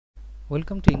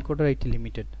Welcome to Encoder IT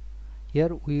Limited.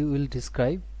 Here we will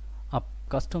describe a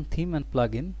custom theme and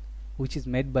plugin which is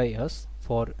made by us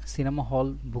for cinema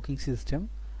hall booking system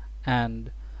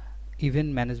and event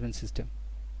management system.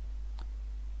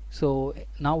 So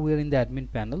now we are in the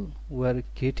admin panel. We are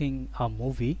creating a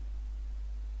movie.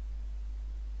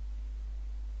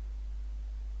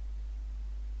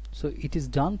 So it is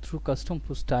done through custom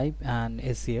post type and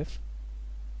SCF.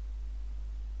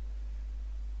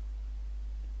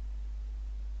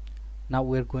 Now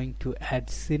we are going to add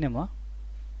cinema.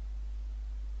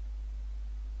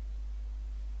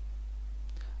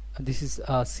 This is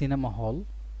a cinema hall.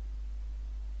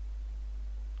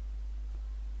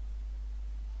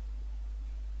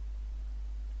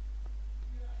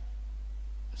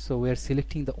 So we are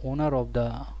selecting the owner of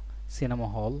the cinema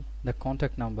hall, the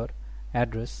contact number,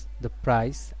 address, the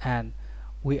price, and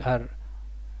we are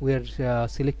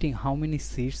selecting how many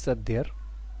seats are there,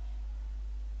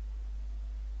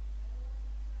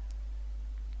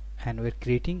 and we're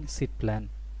creating seat plan,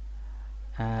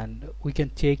 and we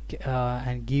can check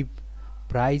and give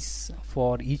price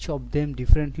for each of them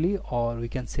differently, or we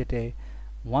can set a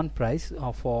one price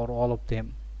for all of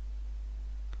them.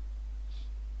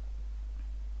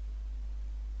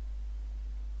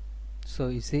 So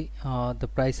you see the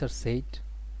price are set,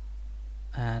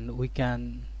 and we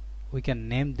can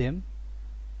name them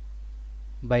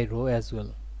by row as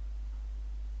well.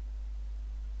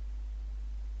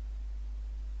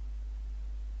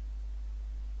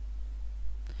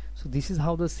 So this is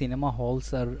how the cinema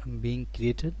halls are being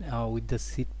created with the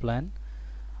seat plan,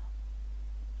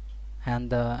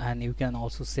 and you can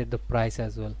also set the price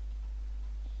as well.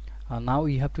 Now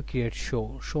you have to create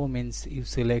show. Show means you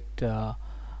select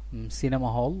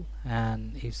cinema hall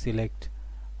and you select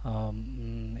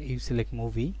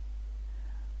movie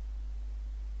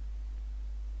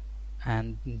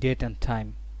and date and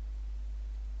time.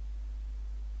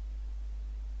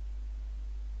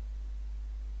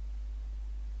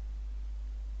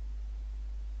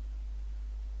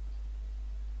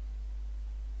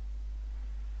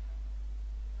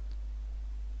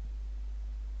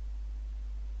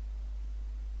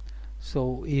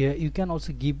 So you can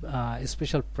also give a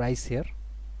special price here,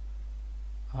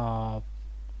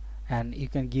 and you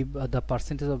can give the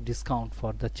percentage of discount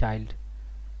for the child.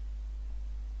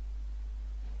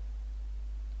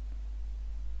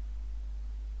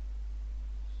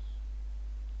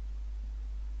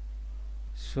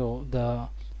 So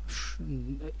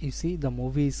you see the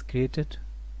movie is created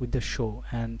with the show,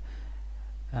 and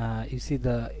you see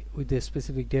with the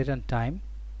specific date and time,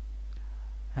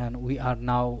 and we are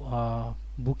now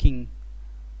making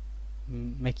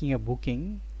a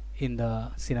booking in the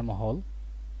cinema hall.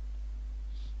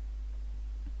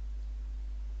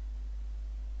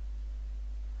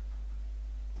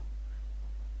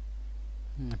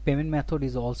 Payment method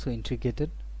is also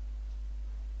integrated.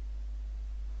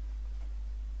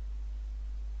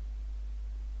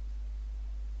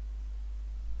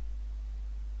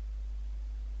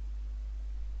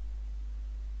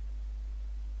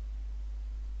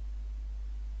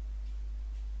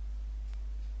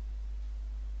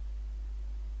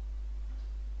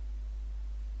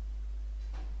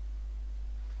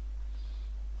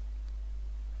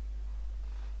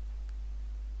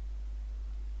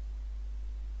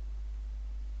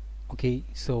 Okay,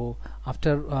 so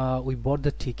after we bought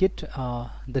the ticket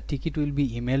will be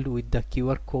emailed with the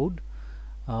QR code,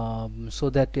 so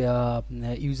that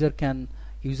user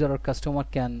or customer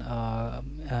can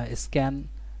scan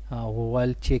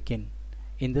while check-in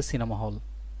in the cinema hall.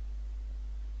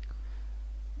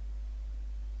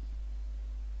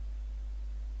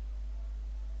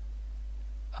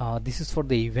 This is for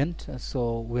the event.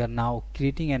 So we are now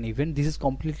creating an event. This is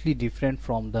completely different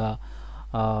from the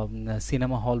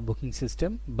cinema hall booking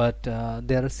system, but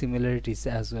there are similarities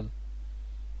as well.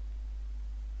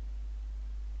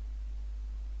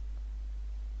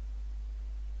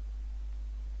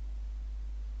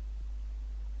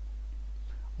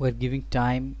 We're giving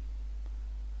time,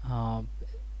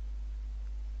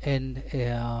 end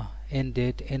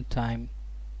date, end time,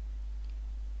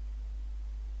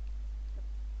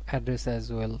 address as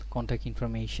well, contact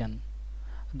information.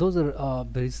 Those are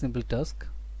very simple tasks.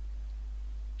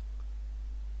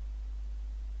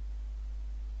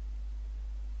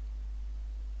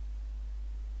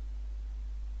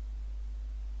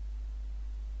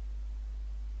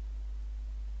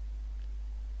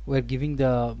 We're giving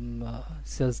the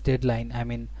sales deadline, I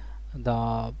mean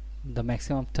the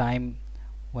maximum time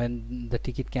when the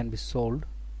ticket can be sold,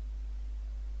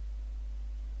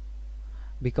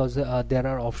 because there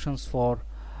are options for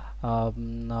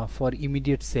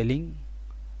immediate selling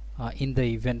in the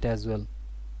event as well.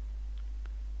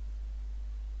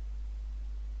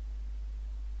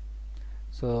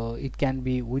 So it can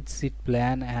be with seat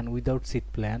plan and without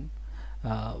seat plan.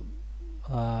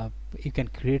 uh, you can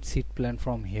create seat plan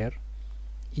from here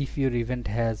if your event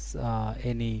has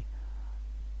any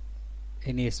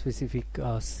specific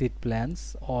seat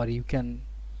plans, or you can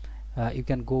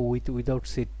go with without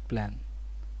seat plan.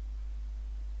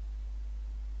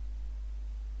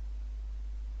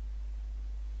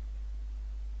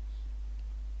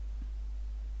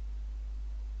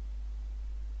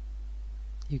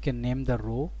 You can name the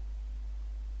row.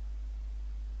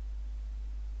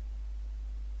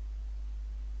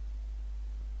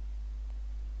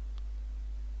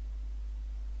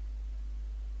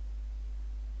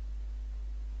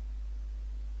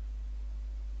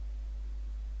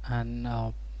 And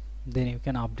then you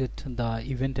can update the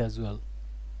event as well.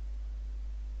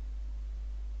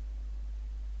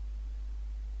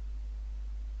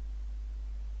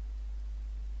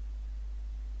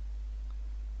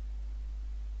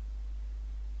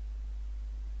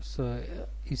 So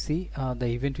you see the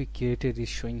event we created is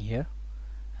showing here,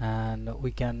 and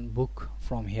we can book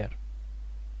from here.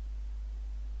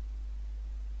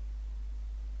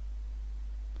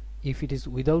 If it is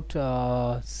without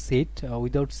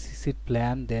without seat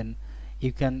plan, then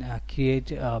you can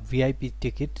create a VIP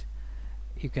ticket.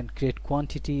 You can create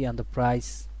quantity and the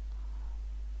price,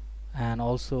 and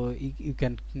also you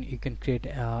can create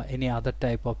any other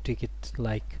type of ticket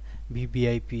like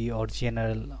VVIP or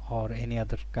general or any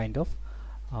other kind of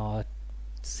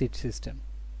seat system.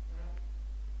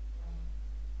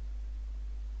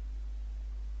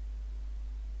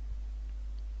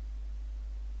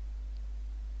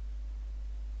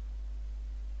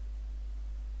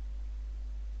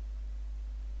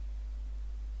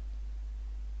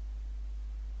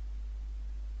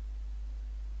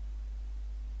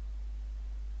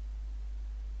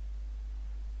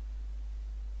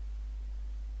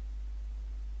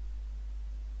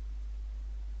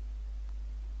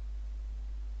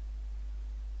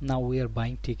 Now we are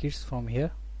buying tickets from here.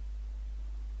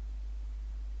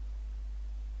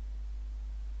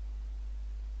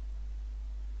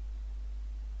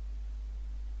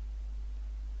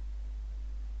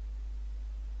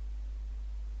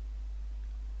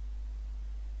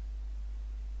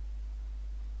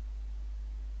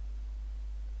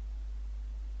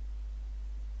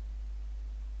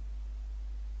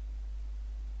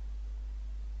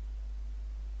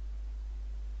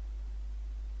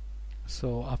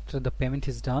 So after the payment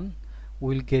is done,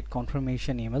 we'll get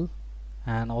confirmation email,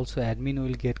 and also admin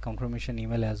will get confirmation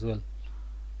email as well.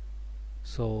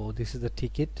 So this is the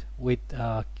ticket with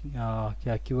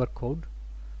QR code.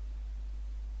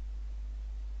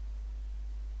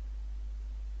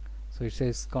 So it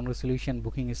says congratulations,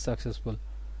 booking is successful.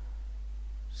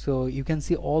 So you can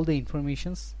see all the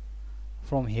informations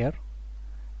from here.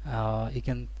 You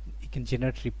can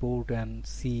generate report and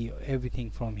see everything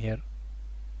from here.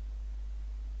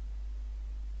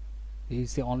 You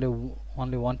see only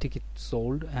one ticket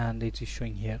sold, and it is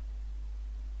showing here.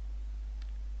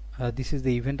 This is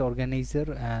the event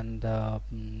organizer and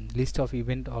list of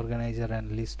event organizer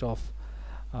and list of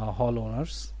hall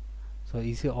owners. So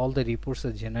you see all the reports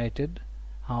are generated,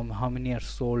 how many are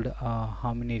sold,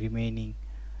 how many remaining,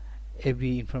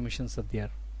 every informations are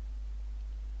there.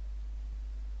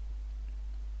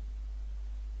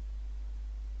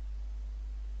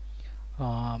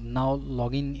 Now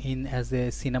logging in as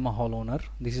a cinema hall owner.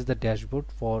 This is the dashboard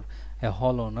for a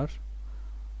hall owner.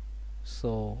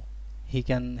 So he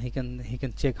can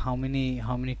check how many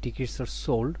tickets are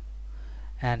sold,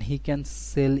 and he can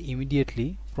sell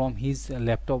immediately from his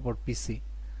laptop or PC,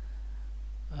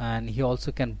 and he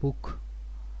also can book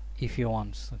if he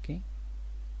wants. Okay,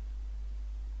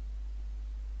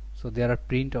 so there are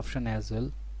print option as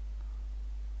well.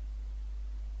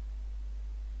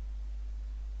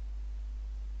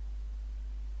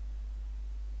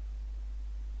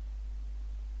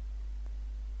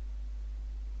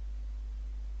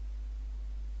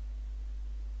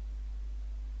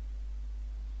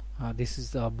 This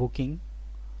is the booking,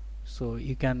 so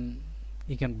you can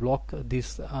block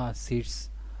these seats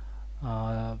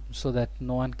so that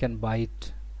no one can buy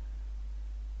it.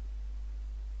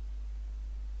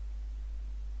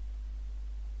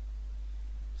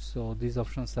 So these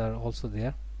options are also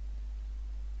there,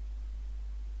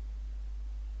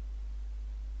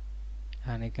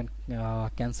 and you can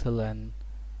cancel and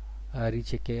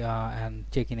recheck and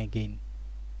check in again.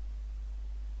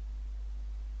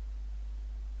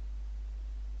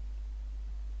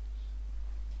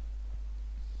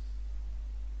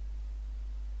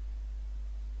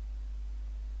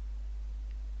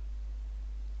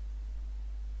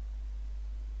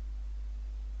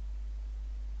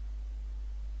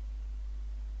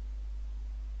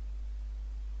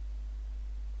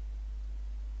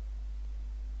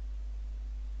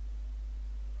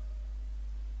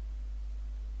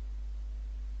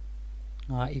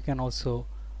 You can also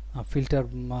filter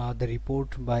the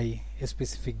report by a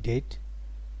specific date.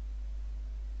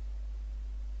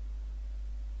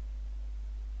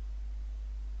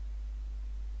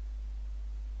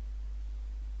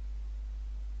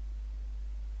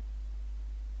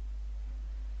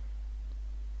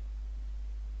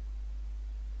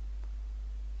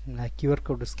 QR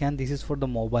code scan, this is for the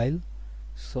mobile,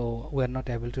 so we are not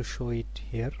able to show it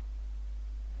here.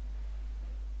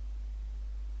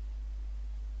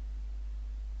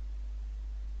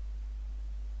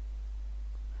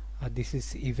 This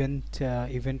is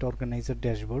event organizer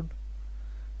dashboard,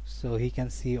 so he can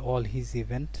see all his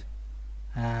event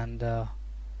and all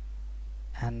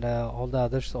the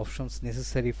other options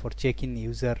necessary for check-in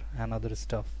user and other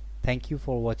stuff. Thank you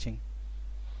for watching.